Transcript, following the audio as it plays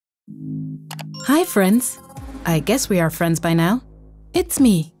Hi friends! I guess we are friends by now. It's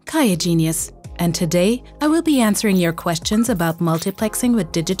me, QIAgenius, and today I will be answering your questions about multiplexing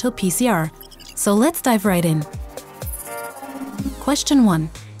with digital PCR. So let's dive right in. Question 1.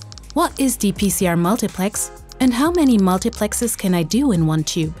 What is dPCR multiplex and how many multiplexes can I do in one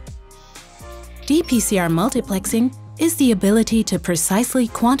tube? dPCR multiplexing is the ability to precisely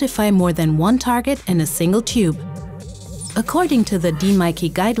quantify more than one target in a single tube. According to the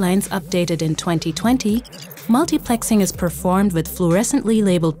DMIC guidelines updated in 2020, multiplexing is performed with fluorescently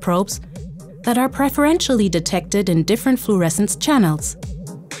labeled probes that are preferentially detected in different fluorescence channels.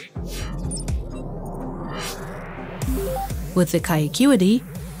 With the QIAGEN,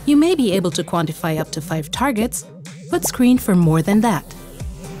 you may be able to quantify up to 5 targets, but screen for more than that.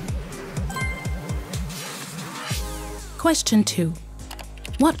 Question 2.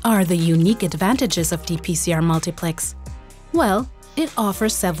 What are the unique advantages of dPCR multiplex? Well, it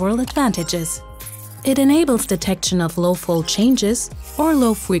offers several advantages. It enables detection of low-fold changes or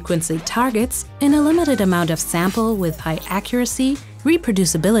low-frequency targets in a limited amount of sample with high accuracy,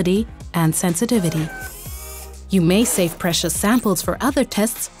 reproducibility, and sensitivity. You may save precious samples for other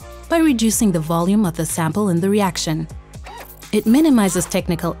tests by reducing the volume of the sample in the reaction. It minimizes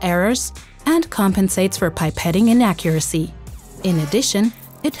technical errors and compensates for pipetting inaccuracy. In addition,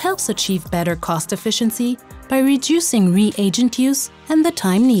 it helps achieve better cost efficiency by reducing reagent use and the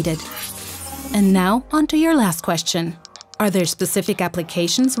time needed. And now, on to your last question. Are there specific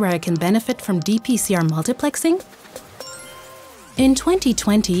applications where I can benefit from dPCR multiplexing? In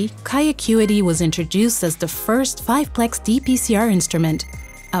 2020, QIAGEN was introduced as the first 5-plex dPCR instrument,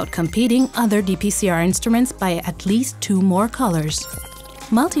 outcompeting other dPCR instruments by at least 2 more colors.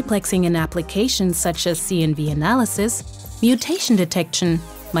 Multiplexing in applications such as CNV analysis, mutation detection,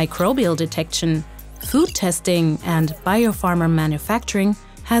 microbial detection, food testing, and biopharma manufacturing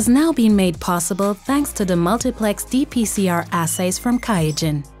has now been made possible thanks to the multiplex dPCR assays from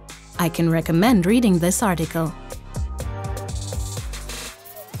QIAGEN. I can recommend reading this article.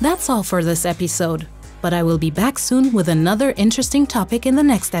 That's all for this episode, but I will be back soon with another interesting topic in the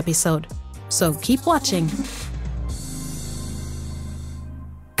next episode. So keep watching.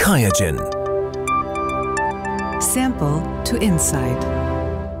 QIAGEN. Sample to insight.